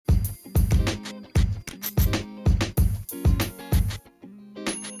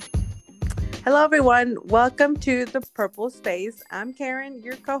Hello, everyone. Welcome to the Purple Space. I'm Karen,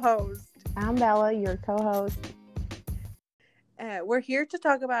 your co-host. I'm Bella, your co-host. We're here to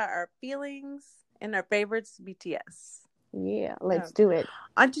talk about our feelings and our favorites BTS. Yeah, let's do it.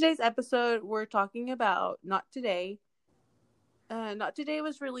 On today's episode, we're talking about Not Today. Not Today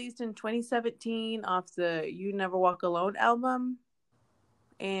was released in 2017 off the You Never Walk Alone album.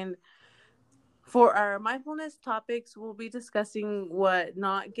 And for our mindfulness topics, we'll be discussing what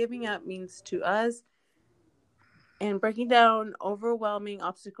not giving up means to us and breaking down overwhelming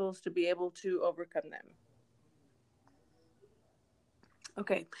obstacles to be able to overcome them.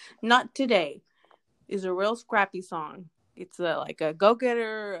 Okay, Not Today is a real scrappy song. It's like a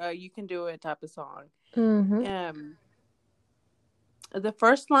go-getter, you can do it type of song. Mm-hmm. The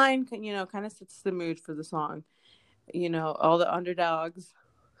first line, kind of sets the mood for the song. All the underdogs.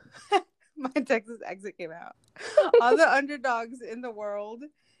 My Texas accent came out. All the underdogs in the world,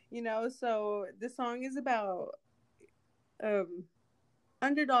 so the song is about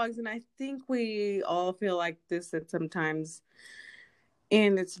underdogs, and I think we all feel like this at sometimes,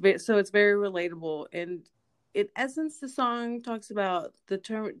 and it's very relatable. And in essence, the song talks about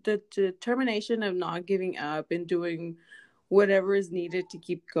the determination of not giving up and doing whatever is needed to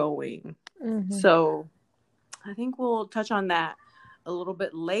keep going. Mm-hmm. So I think we'll touch on that a little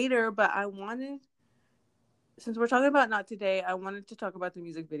bit later, but since we're talking about Not Today, I wanted to talk about the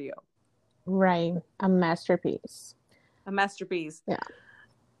music video. Right. A masterpiece. Yeah.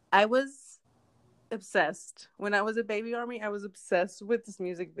 I was obsessed. When I was a Baby Army, I was obsessed with this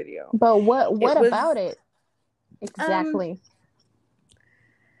music video. But what about it? Exactly.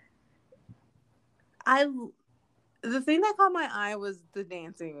 The thing that caught my eye was the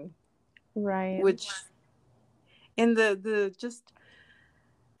dancing. Right. And the just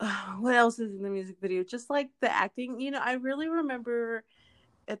what else is in the music video? Just like the acting, I really remember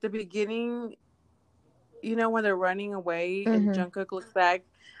at the beginning, when they're running away and Jungkook looks back.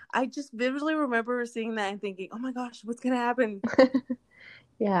 I just vividly remember seeing that and thinking, oh my gosh, what's going to happen?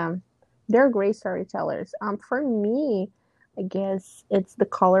 Yeah. They're great storytellers. For me, I guess it's the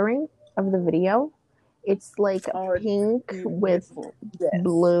coloring of the video. It's like pink with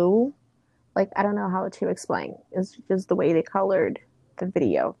blue. Like, I don't know how to explain. It's just the way they colored the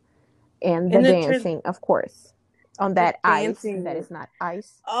video. And the dancing, of course. On that ice that is not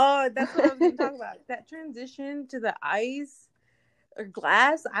ice. Oh, that's what I was going to talk about. That transition to the ice or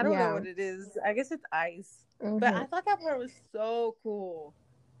glass. I don't know what it is. I guess it's ice. Mm-hmm. But I thought that part was so cool.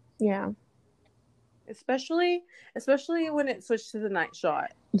 Yeah. Especially when it switched to the night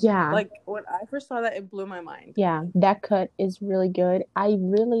shot. Yeah. Like, when I first saw that, it blew my mind. Yeah, that cut is really good. I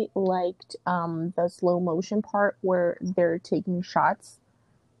really liked the slow motion part where they're taking shots,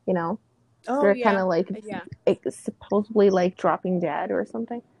 they're kind of like supposedly like dropping dead or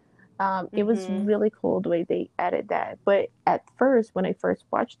something. It was really cool the way they added that. But at first, when I first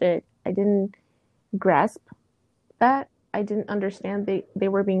watched it, I didn't grasp that. I didn't understand they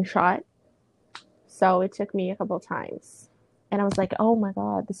were being shot. So it took me a couple of times. And I was like, oh my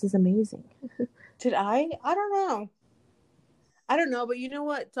God, this is amazing. Did I? I don't know, but you know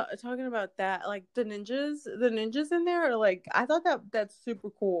what? Talking about that, like the ninjas in there are like, I thought that's super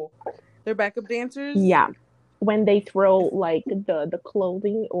cool. They're backup dancers. Yeah. When they throw like the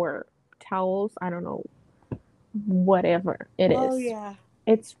clothing or towels, I don't know, whatever it is. Oh yeah.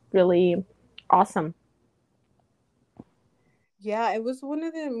 It's really awesome. Yeah, it was one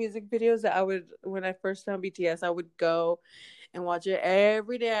of the music videos that when I first found BTS, I would go and watch it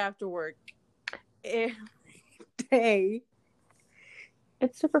every day after work. Every day.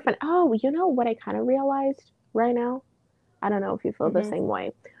 It's super fun. Oh, you know what I kind of realized right now? I don't know if you feel the same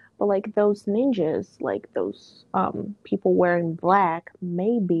way. But like those ninjas, like those people wearing black,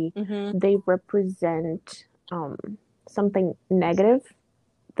 maybe they represent something negative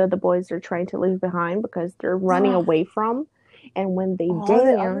that the boys are trying to leave behind because they're running away from. And when they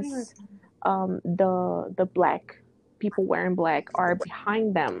dance, the black people wearing black are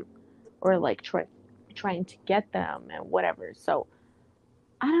behind them or like trying to get them and whatever. So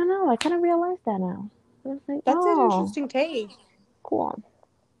I don't know. I kind of realized that now. I was like, that's an interesting take. Cool.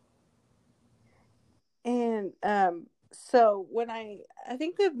 And so when I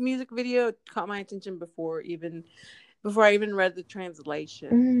think the music video caught my attention before I even read the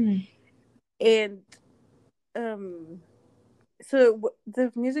translation. And so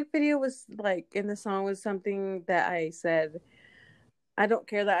the music video was like, and the song was something that I said, I don't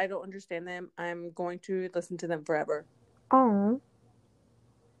care that I don't understand them. I'm going to listen to them forever. Oh.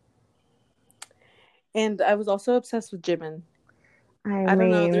 And I was also obsessed with Jimin. I don't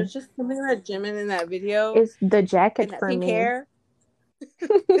know. There's just something about Jimin in that video. It's the jacket and that for pink me. Hair.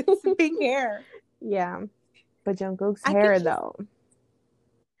 It's pink hair. Yeah, but Jungkook's I think hair he's though.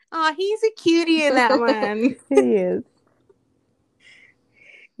 oh, he's a cutie in that one. He is.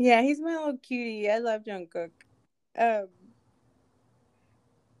 Yeah, he's my little cutie. I love Jungkook. Um,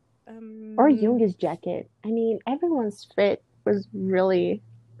 Or um, Yoonga's jacket. I mean, everyone's fit was really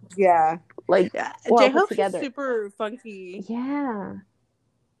yeah. like Yeah, well put J-Hope's just together. super funky. Yeah.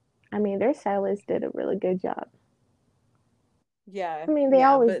 I mean, their stylist did a really good job. Yeah, I mean, they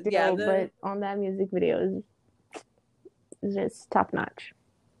yeah, always but yeah, do, the but on that music video is just top notch.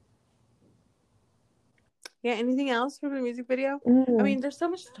 yeah. Anything else from the music video? I Mm. mean, there's so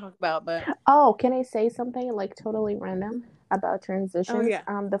much to talk about, but Oh, can I say something like totally random about oh transitions? yeah.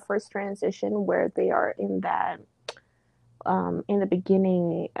 The first transition where they are in the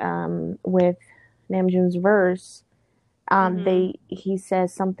beginning with Namjoon's verse, Mhm. he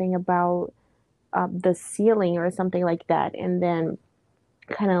says something about the ceiling or something like that, and then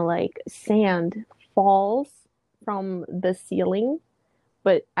kind of like sand falls from the ceiling.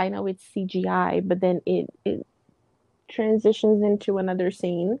 But I know it's CGI, but then it transitions into another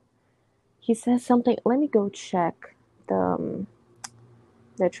scene. He says something. Let me go check the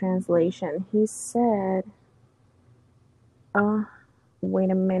translation. He said, uh,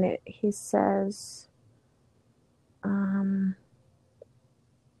 wait a minute. He says, um,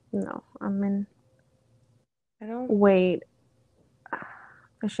 no, I'm in. I don't. Wait,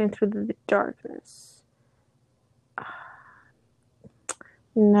 pushing through the darkness.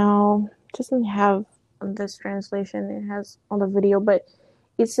 No, it doesn't have this translation. It has on the video, but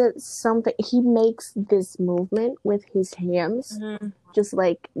it says something. He makes this movement with his hands, Mhm. just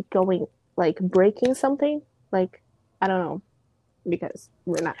like going, like breaking something. Like, I don't know, because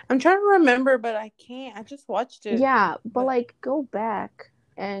we're not. I'm trying to remember, but I can't. I just watched it, Yeah, but but like go back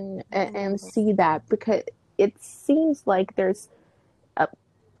I don't and remember. see that because it seems like there's a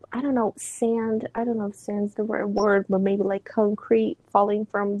I don't know sand. I don't know if sand's the right word, but maybe like concrete falling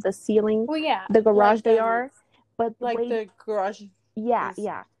from the ceiling, Well, yeah, the garage they are. But the like way, the garage yeah, is.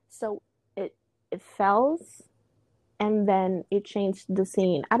 yeah. So it it fells and then it changed the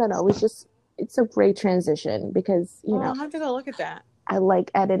scene. I don't know. It's a great transition because Oh, I'll have to go look at that. I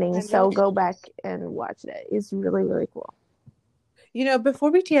like editing. I So don't. go back and watch that. It's really really cool.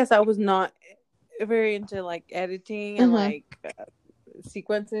 Before BTS, I was not very into like editing and Mhm. like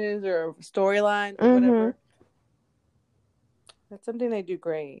sequences or storylines or Mhm. whatever. That's something they do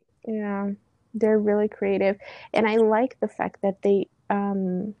great. Yeah, they're really creative, and I like the fact that they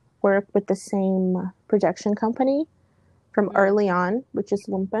work with the same production company from Mm. early on, which is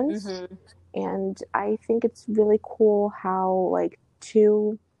Lumpens. Mhm. And I think it's really cool how like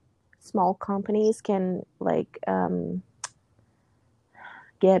two small companies can like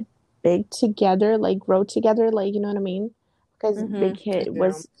get big together, like grow together, like you know what I mean? Because Big Mhm. I Hit do.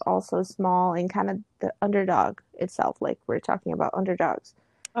 was also small and kind of the underdog itself, like we're talking about underdogs.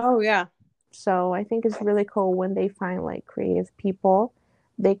 Oh yeah. So I think it's really cool when they find like creative people,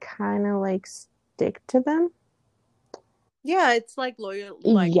 they kind of like stick to them. Yeah, it's like Yes.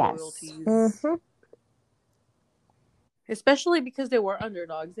 loyalties. Mm-hmm. Especially because they were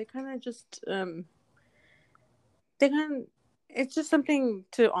underdogs. They kind of it's just something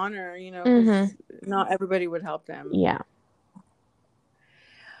to honor, Mm-hmm. because not everybody would help them. Yeah.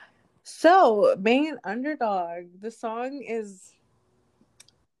 So, being an underdog, the song is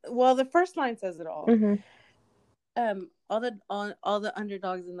well, the first line says it all. Mm-hmm. All the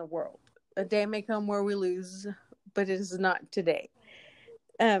underdogs in the world. A day may come where we lose, but it is not today.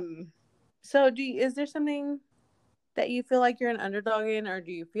 Um, so is there something that you feel like you're an underdog in, or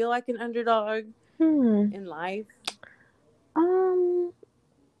do you feel like an underdog Hmm. in life? Um,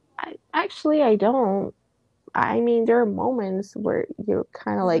 I don't. I mean, there are moments where you're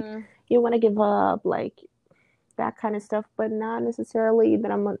kind of like Mm-hmm. you want to give up, like that kind of stuff, but not necessarily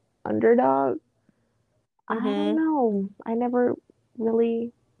that I'm an underdog. I don't Mm-hmm. know. I never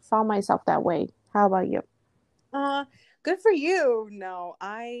really saw myself that way. How about you? Uh, Good for you. No,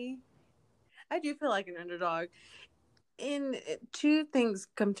 I do feel like an underdog. In two things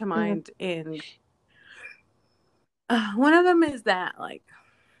come to Mm-hmm. mind, and one of them is that like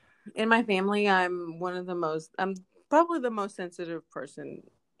in my family, I'm probably the most sensitive person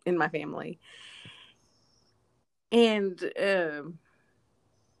in my family, and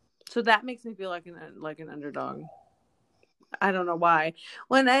so that makes me feel like an underdog. I don't know why.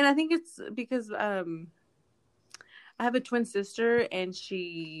 And I think it's because I have a twin sister, and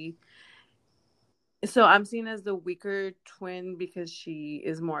so I'm seen as the weaker twin because she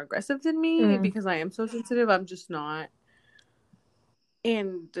is more aggressive than me. Mm. Because I am so sensitive, I'm just not.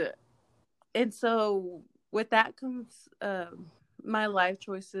 And and so with that comes my life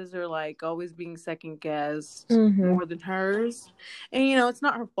choices are like always being second guessed Mm-hmm. more than hers. And you know, it's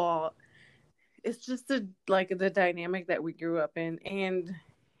not her fault. It's just the dynamic that we grew up in, and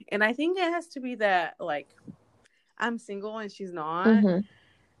I think it has to be that like I'm single and she's not. Mm-hmm.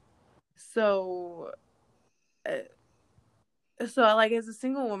 So so like as a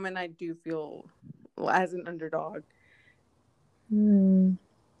single woman, I do feel as an underdog. Mm.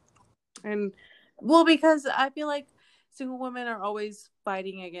 And well, because I feel like single women are always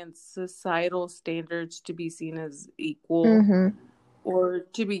fighting against societal standards to be seen as equal Mm-hmm. or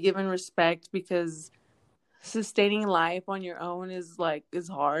to be given respect, because sustaining life on your own is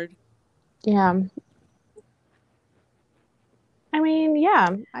hard. Yeah. I mean, yeah,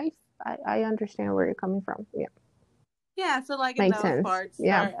 I understand where you're coming from. Yeah. Yeah, so like in Makes those sense. parts,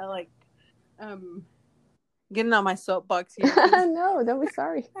 Yeah. sorry, I like um getting on my soapbox here because No, don't be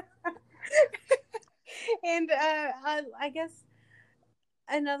sorry. and I guess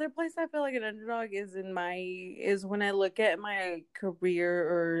another place I feel like an underdog is when I look at my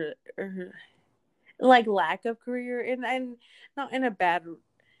career or like lack of career, and not in a bad,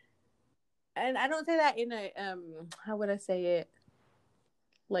 and I don't say that in a how would I say it,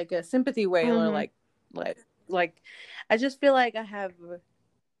 like a sympathy way, or Mm-hmm. like like I just feel like I have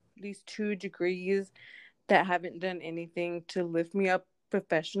these 2 degrees that haven't done anything to lift me up Mm-hmm.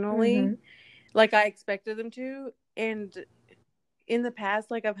 professionally like I expected them to. And in the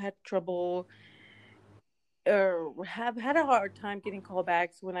past, like I've had trouble or have had a hard time getting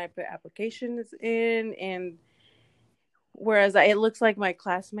callbacks when I put applications in. And whereas it looks like my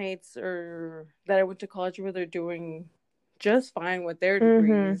classmates or that I went to college with are doing just fine with their Mm-hmm.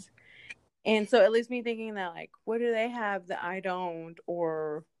 degrees. And so it leaves me thinking that like, what do they have that I don't,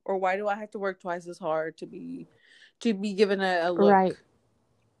 or why do I have to work twice as hard to be given a Right. look?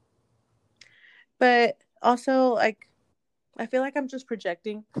 But also like I feel like I'm just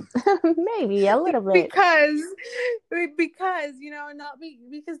projecting Maybe a little bit. because you know, not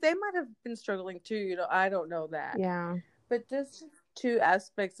because they might have been struggling too, you know, I don't know that. Yeah. But just 2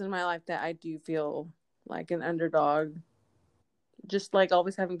 aspects in my life that I do feel like an underdog, just like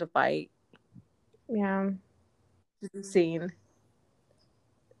always having to fight Yeah. to be seen.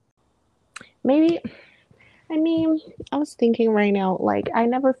 Maybe, I mean, I was thinking right now, like, I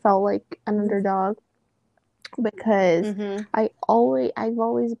never felt like an underdog because Mm-hmm. I've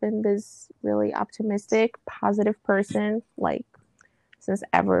always been this really optimistic, positive person, like, since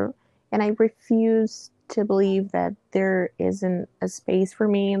ever. And I refuse to believe that there isn't a space for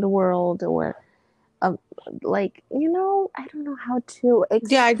me in the world or um, like, I don't know how to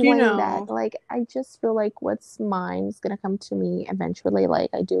Yeah, I do explain that. know. Like, I just feel like what's mine is gonna come to me eventually. Like,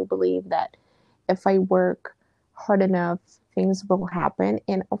 I do believe that if I work hard enough, things will happen.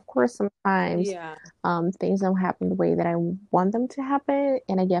 And of course, sometimes Yeah. things don't happen the way that I want them to happen,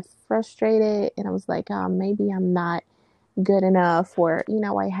 and I get frustrated. And I was like, maybe I'm not good enough, or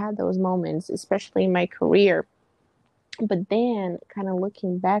I had those moments, especially in my career. But then, kind of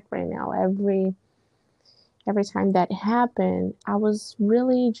looking back right now, every time that happened, I was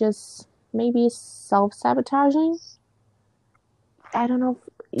really just maybe self sabotaging. I don't know.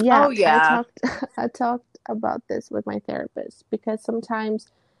 Yeah, Oh yeah. I talked about this with my therapist because sometimes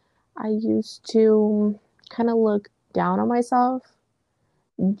I used to kind of look down on myself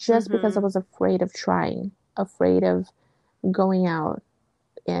just because I Mm-hmm. was afraid of trying, afraid of going out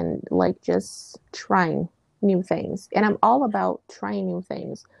and like just trying new things. And I'm all about trying new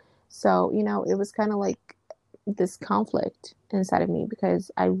things. So, it was kind of like this conflict inside of me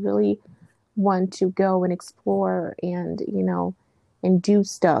because I really want to go and explore and do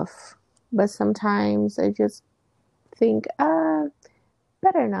stuff. But sometimes I just think,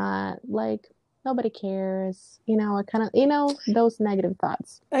 better not. Like, nobody cares. I kind of, those negative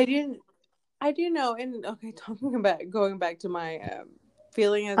thoughts. I didn't. I do know. And okay, talking about going back to my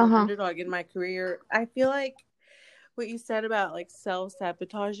feeling as Uh an huh. underdog in my career, I feel like what you said about like self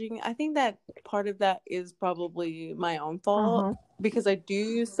sabotaging, I think that part of that is probably my own Uh fault huh. because I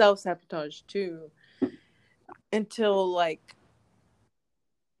do self sabotage too until like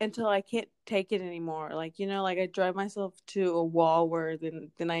until I can't take it anymore. Like, you know, like I drive myself to a wall where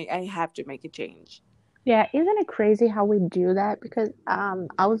then I have to make a change. Yeah, isn't it crazy how we do that? Because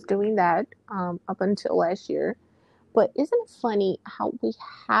I was doing that up until last year. But isn't it funny how we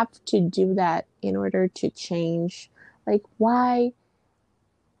have to do that in order to change? Like why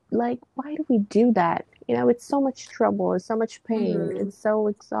do we do that? It's so much trouble, it's so much pain, Mm-hmm. it's so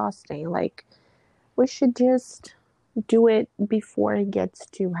exhausting. Like we should just do it before it gets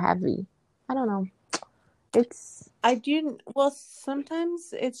too heavy. I don't know. It's I do well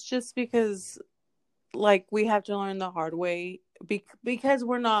sometimes it's just because like we have to learn the hard way because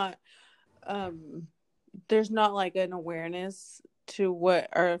we're not there's not like an awareness to what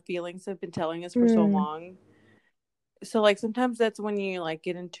our feelings have been telling us for so long. So like sometimes that's when you like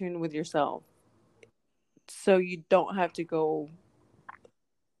get in tune with yourself, so you don't have to go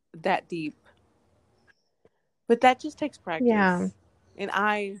that deep. But that just takes practice. Yeah. And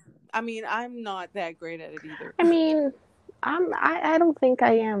I mean, I'm not that great at it either. I mean, I don't think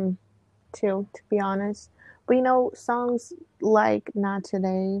I am too, to be honest. But you know, songs like Not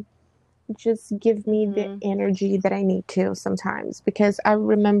Today just give me the energy that I need to sometimes, because I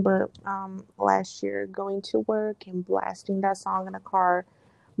remember last year going to work and blasting that song in the car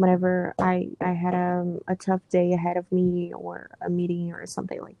whenever I had a tough day ahead of me or a meeting or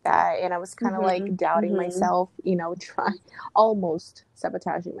something like that, and I was kind of like doubting myself, you know, trying almost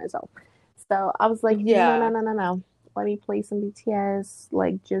sabotaging myself. So I was like, no. Let me play some BTS,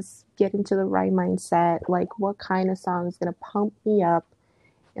 like just get into the right mindset. Like, what kind of song is gonna pump me up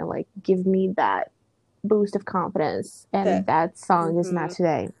and like give me that boost of confidence? And that song is Not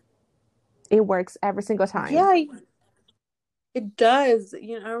Today. It works every single time. Yeah, it does.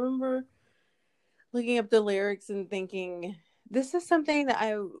 You know, I remember looking up the lyrics and thinking, this is something that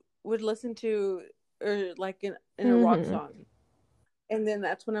I would listen to, or like in a rock song. And then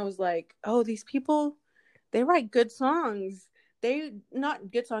that's when I was like, oh, these people, they write good songs. They,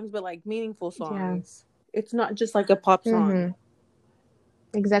 not good songs, but like meaningful songs. Yeah. It's not just like a pop song.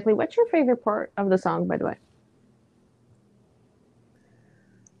 Exactly. What's your favorite part of the song, by the way?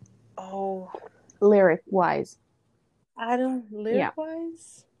 Oh, lyric wise. Lyric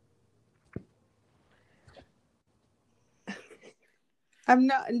wise? I'm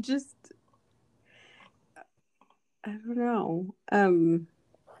not just, I don't know.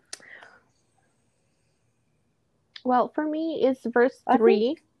 Well, for me, it's verse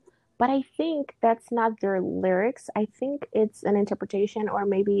 3, but I think that's not their lyrics. I think it's an interpretation, or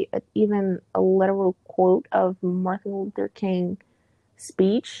maybe even a literal quote of Martin Luther King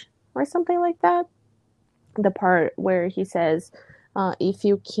speech or something like that. The part where he says, if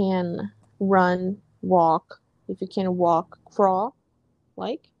you can run, walk. If you can walk, crawl.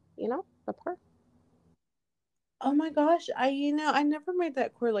 Like, you know, the part. Oh my gosh, I never made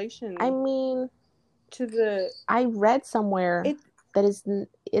that correlation. I mean, to the, I read somewhere that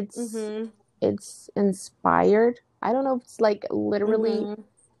it's inspired. I don't know if it's like literally.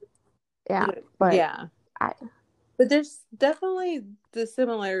 Yeah, but but there's definitely the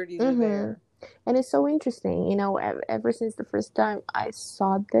similarities are there. And it's so interesting, you know, ever since the first time I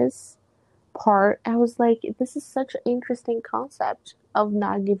saw this part, I was like, this is such an interesting concept of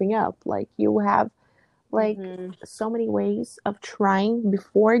not giving up. Like, you have like so many ways of trying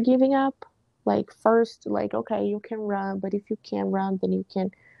before giving up. Like, first, like, okay, you can run, but if you can't run, then you can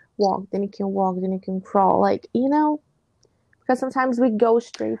walk, then you can walk, then you can crawl. Like, you know, because sometimes we go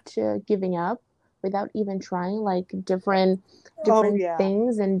straight to giving up without even trying, like different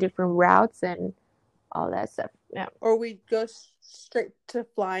things and different routes and all that stuff. Yeah. Or we go straight to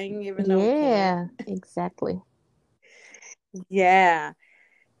flying even though we can't. Yeah, exactly. Yeah.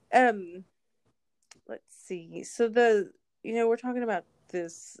 Let's see. So we're talking about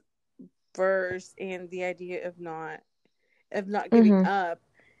this verse and the idea of not giving up.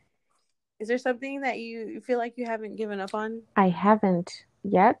 Is there something that you feel like you haven't given up on? I haven't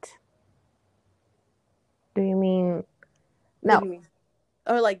yet. Do you mean no? What do you mean?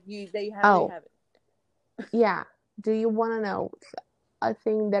 Or like you haven't? Yeah. Do you want to know a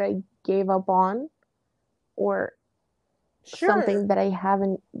thing that I gave up on, or something that I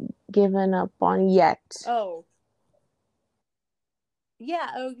haven't given up on yet? Oh.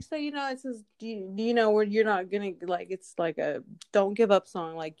 Yeah, so it says, do you know where you're not gonna, like, it's like a don't give up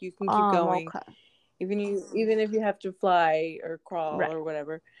song, like you can keep going, okay. even if you have to fly or crawl or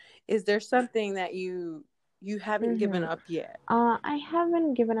whatever. Is there something that you haven't given up yet? I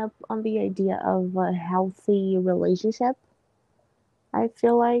haven't given up on the idea of a healthy relationship. I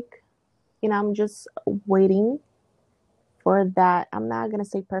feel like, I'm just waiting for that. I'm not gonna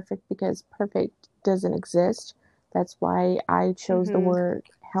say perfect, because perfect doesn't exist. That's why I chose the word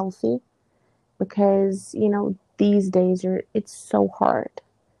healthy, because these days it's so hard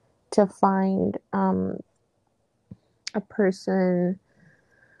to find a person,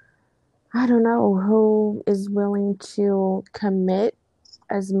 I don't know, who is willing to commit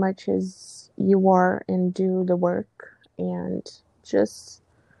as much as you are and do the work, and just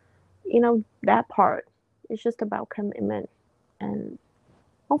that part. It's just about commitment, and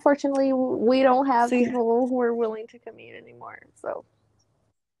unfortunately we don't have people who are willing to commit anymore. So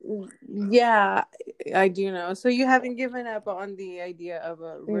yeah, I do know. So you haven't given up on the idea of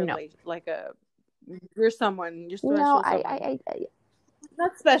a like a you're someone, you're No, special someone.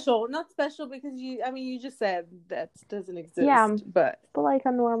 Not special, not special because you. I mean, you just said that doesn't yeah, exist, but but like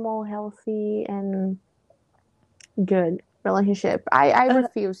a normal, healthy, and good relationship. I uh,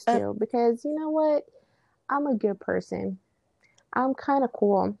 refuse uh, to because you know what? I'm a good person. I'm kind of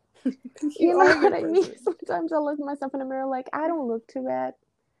cool. you You know are a what good I mean? person. Sometimes I look at myself in the mirror like I don't look too bad.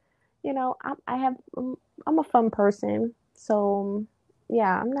 You know, I'm a fun person. So,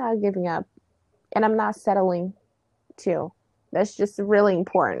 yeah, I'm not giving up and I'm not settling too. That's just really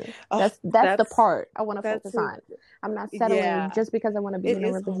important. Oh, That's the part I want to that's focus a, on. I'm not settling yeah. just because I want to be It in a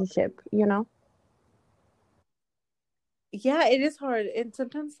is hard. relationship, you know? Yeah, it is hard, and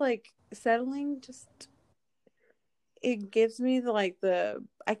sometimes like settling just it gives me the like the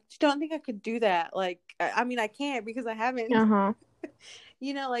I don't think I could do that. Like I mean I can't because I haven't. Uh-huh.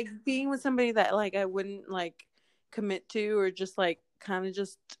 Like being with somebody that like I wouldn't like commit to or just like kind of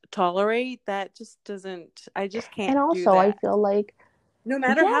just tolerate, that just doesn't, I just And can't do also I that. feel like No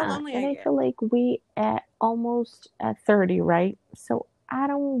matter how yeah, lonely and I I get. feel like we at almost at 30, right? So I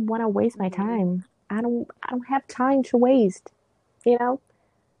don't want to waste my Hmm. time. I don't have time to waste, you know?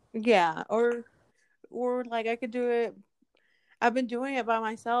 Yeah, or like I could do it. I've been doing it by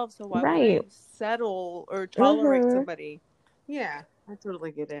myself, so why would Right. I settle or tolerate Mhm. somebody? Yeah, I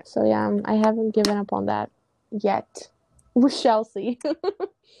totally get it. So yeah, I haven't given up on that yet. We shall see.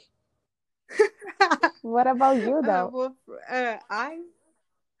 What about you though? Well, I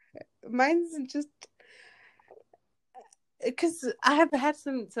mine's just because I have had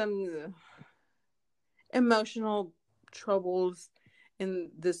some emotional troubles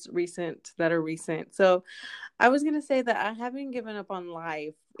in this recent that are recent. So I was gonna say that I haven't given up on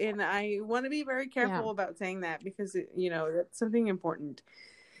life, and I want to be very Yeah. careful about saying that because that's something important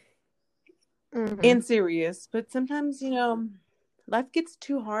Mhm. and serious. But sometimes life gets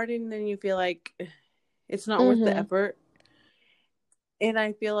too hard, and then you feel like it's not worth the Mhm. effort. And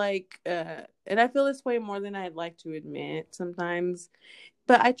I feel like, and I feel this way more than I'd like to admit sometimes.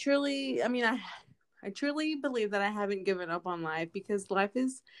 But I truly believe that I haven't given up on life because life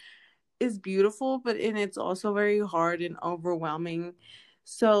is beautiful, but and it's also very hard and overwhelming.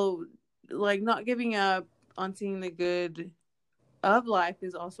 So, like, not giving up on seeing the good of life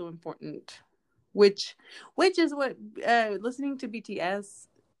is also important. Which, which is what listening to BTS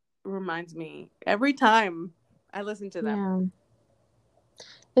reminds me every time I listen to them. Yeah.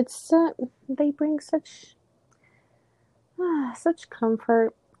 It's they bring such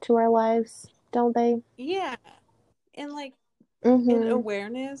comfort to our lives, don't they? Yeah, and like an Mhm.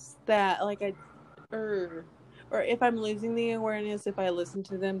 awareness that like I or or if I'm losing the awareness, if I listen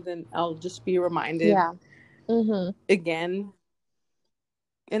to them, then I'll just be reminded Yeah. Mhm. again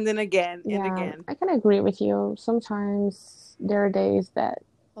and then again and Yeah, again. I can agree with you. Sometimes there are days that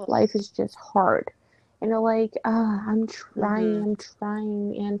life is just hard. And you're like, Mm-hmm. I'm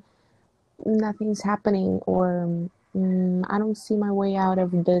trying, and nothing's happening, or I don't see my way out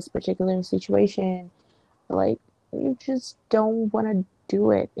of this particular situation. Like, you just don't want to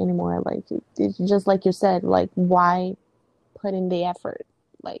do it anymore. Like, it's just like you said, like, why put in the effort?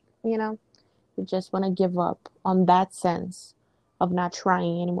 Like, you just want to give up on that sense of not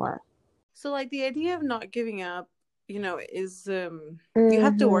trying anymore. So like the idea of not giving up, is you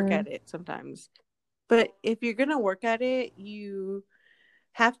have to work Mm-hmm. at it sometimes. But if you're gonna work at it, you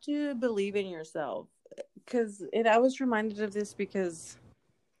have to believe in yourself. Cause and I was reminded of this because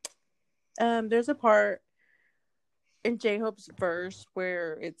there's a part in J Hope's verse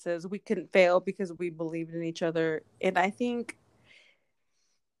where it says we couldn't fail because we believed in each other. And I think,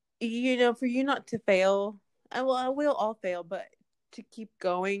 for you not to fail, I will all fail, but to keep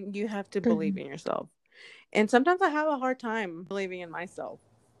going, you have to believe Mm-hmm. in yourself. And sometimes I have a hard time believing in myself.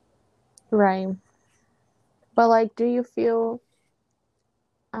 Right. But like, do you feel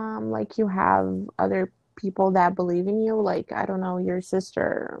like you have other people that believe in you? Like, I don't know, your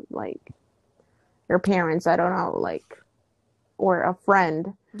sister, like your parents, I don't know, like, or a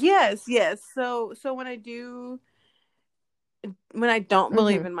friend. Yes, yes. So when I don't Mm-hmm.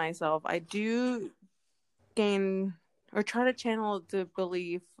 believe in myself, I do gain or try to channel the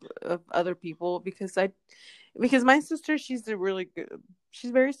belief of other people because my sister, she's a really good,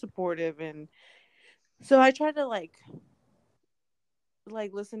 she's very supportive, and so I try to like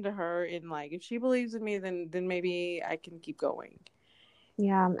listen to her, and like if she believes in me, then maybe I can keep going.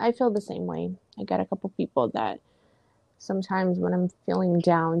 Yeah, I feel the same way. I got a couple people that sometimes when I'm feeling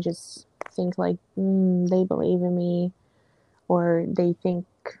down, just think like, they believe in me, or they think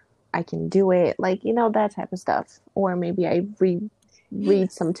I can do it, like that type of stuff. Or maybe I read Yeah.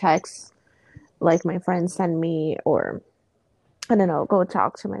 some texts like my friends send me, or I don't know, go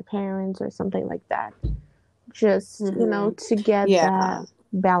talk to my parents or something like that. Just, Mm-hmm. to get that Yeah.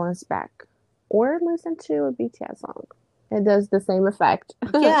 balance back. Or listen to a BTS song. It does the same effect.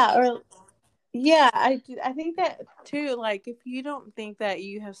 Yeah, or yeah, I think that too. Like, if you don't think that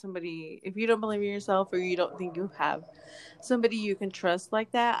you have somebody, if you don't believe in yourself, or you don't think you have somebody you can trust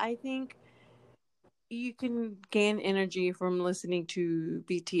like that, I think you can gain energy from listening to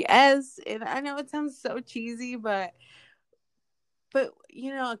BTS. And I know it sounds so cheesy, but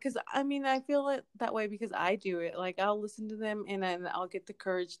because I mean, I feel it that way because I do it. Like, I'll listen to them and then I'll get the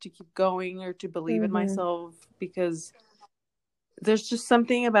courage to keep going or to believe in Hmm. myself, because there's just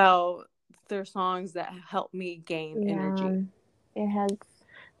something about their songs that help me gain Yeah, energy. it has,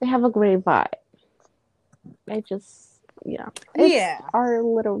 they have a great vibe. It just, yeah, it's Yeah, our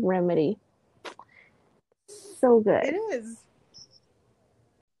little remedy. So it good. is.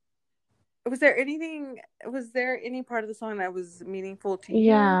 Was there any part of the song that was meaningful to you?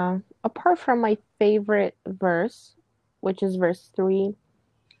 Yeah, apart from my favorite verse, which is verse 3,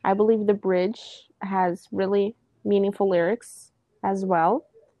 I believe the bridge has really meaningful lyrics as well,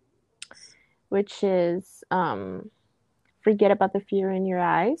 which is forget about the fear in your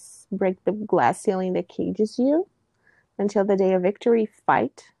eyes, break the glass ceiling that cages you. Until the day of victory,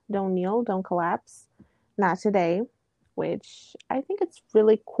 fight. Don't kneel, don't collapse. Not today, which I think it's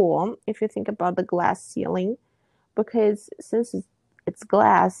really cool if you think about the glass ceiling, because since it's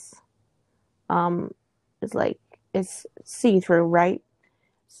glass, um, it's like it's see through, right?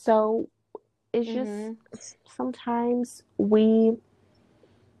 So it's just Mm-hmm. sometimes we,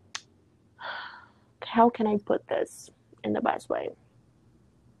 how can I put this in the best way?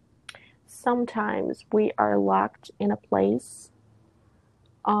 Sometimes we are locked in a place,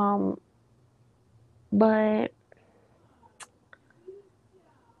 um, but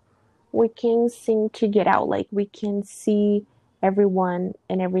we can seem to get out. Like we can see everyone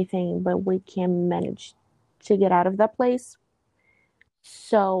and everything, but we can manage to get out of that place.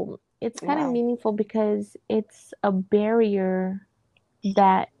 So it's kind of Wow. meaningful because it's a barrier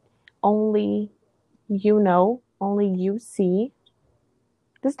that only only you see.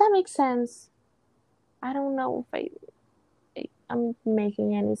 Does that make sense? I don't know if I'm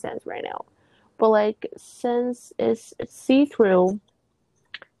making any sense right now. But like since it's see through,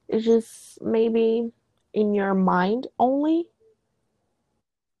 it's just maybe in your mind only.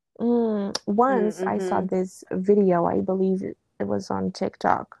 Once I saw Mm-hmm. this video, I believe it was on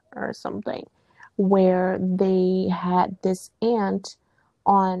TikTok or something, where they had this ant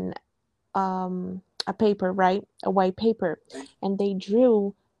on a paper, right? A white paper, and they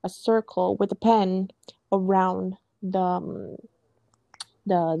drew a circle with a pen around the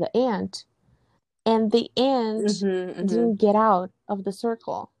ant, and the ant Mm-hmm. Mm-hmm. didn't get out of the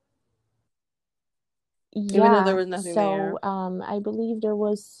circle. Even though there Yeah, was nothing so there. I believe there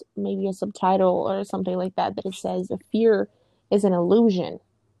was maybe a subtitle or something like that that it says the fear is an illusion,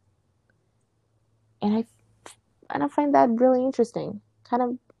 and I find that really interesting. Kind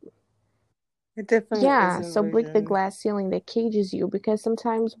of, It definitely is yeah. an So break the illusion. glass ceiling that cages you, because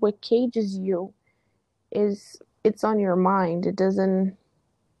sometimes what cages you is it's on your mind. It doesn't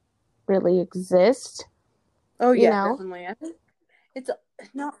really exist, Oh you yeah, know. definitely. I think it's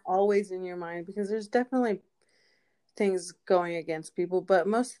not always in your mind, because there's definitely things going against people, but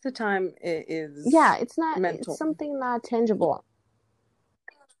most of the time it Yeah, is it's not. It's mental. something not tangible.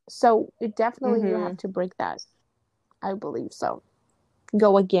 So it definitely you Mm-hmm. have to break that. I believe so.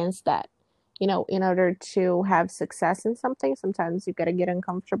 Go against that. In order to have success in something, sometimes you got to get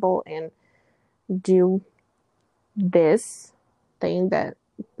uncomfortable and do this thing that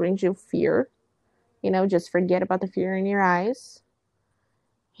brings you fear. Just forget about the fear in your eyes.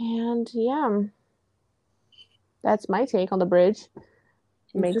 And yeah, that's my take on the bridge.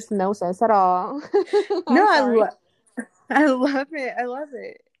 Makes no sense at all. No, I'm sorry. I love it. I love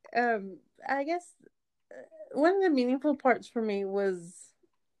it. I guess one of the meaningful parts for me was,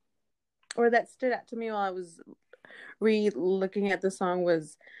 or that stood out to me while I was re-looking at the song,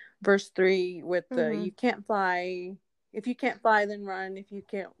 was verse 3 with the Mm-hmm. "You can't fly. If you can't fly, then run. If you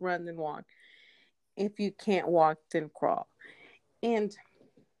can't run, then walk. If you can't walk, then crawl." And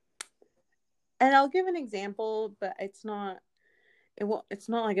I'll give an example, but it's not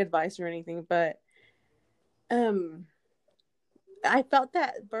like advice or anything, but um I felt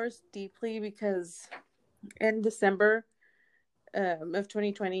that verse deeply because in December of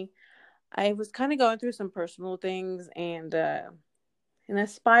 2020, I was kind of going through some personal things, and I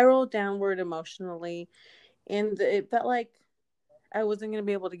spiraled downward emotionally, and it felt like I wasn't going to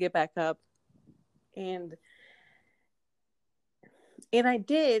be able to get back up, and and I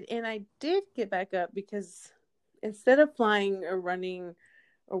did get back up because instead of flying or running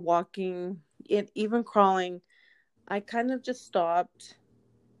or walking, and even crawling, I kind of just stopped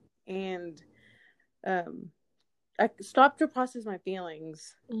and I stopped to process my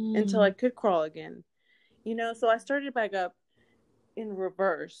feelings until I could crawl again. So I started back up in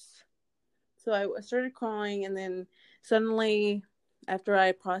reverse. So I started crawling, and then suddenly, after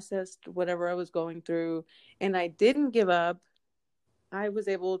I processed whatever I was going through and I didn't give up, I was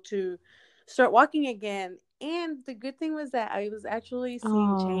able to start walking again. And the good thing was that I was actually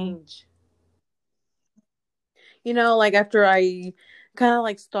seeing change. Like after I kind of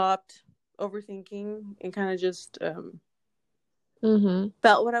like stopped overthinking and kind of just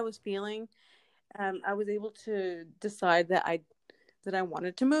felt what I was feeling, I was able to decide that I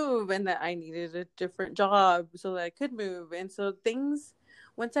wanted to move and that I needed a different job so that I could move. And so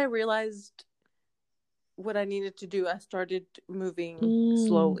once I realized what I needed to do, I started moving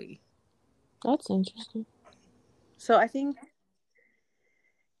slowly. That's interesting. So I think,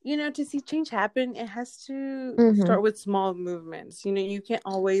 to see change happen, it has to start with small movements. You can't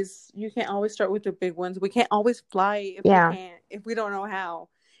always start with the big ones. We can't always fly if we don't know how,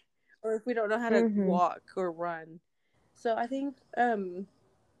 or if we don't know how to walk or run. So I think, so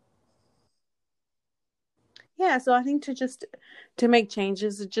I think to make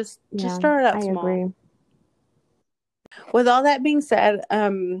changes, just start out small. I agree. With all that being said,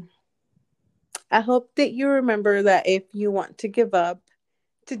 I hope that you remember that if you want to give up,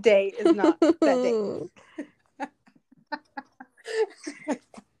 today is not that day.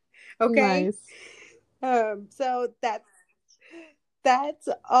 Okay. Nice. So that's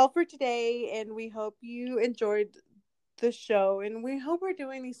all for today, and we hope you enjoyed the show, and we hope we're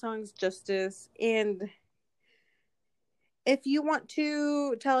doing these songs justice. And if you want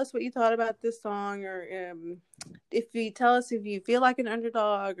to tell us what you thought about this song, or if you tell us if you feel like an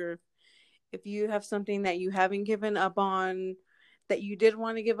underdog, or if you have something that you haven't given up on, that you did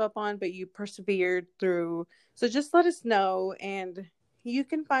want to give up on, but you persevered through. So just let us know. And you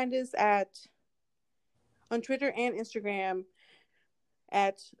can find us on Twitter and Instagram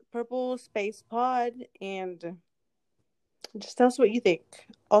at Purple Space Pod, and just tell us what you think.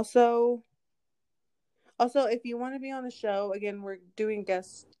 Also, if you want to be on the show, again, we're doing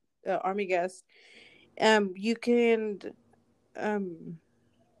Army guests. You can,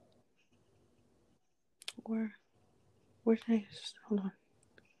 where did I hold on?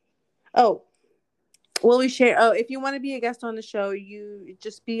 Oh, will we share? Oh, if you want to be a guest on the show, you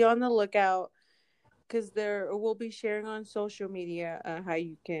just be on the lookout, because we'll be sharing on social media how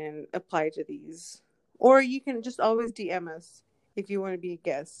you can apply to these, or you can just always DM us if you want to be a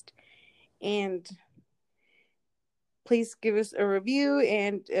guest. And please give us a review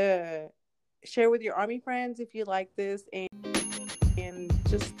and share with your Army friends if you like this, and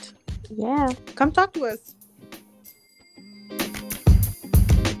just come talk to us.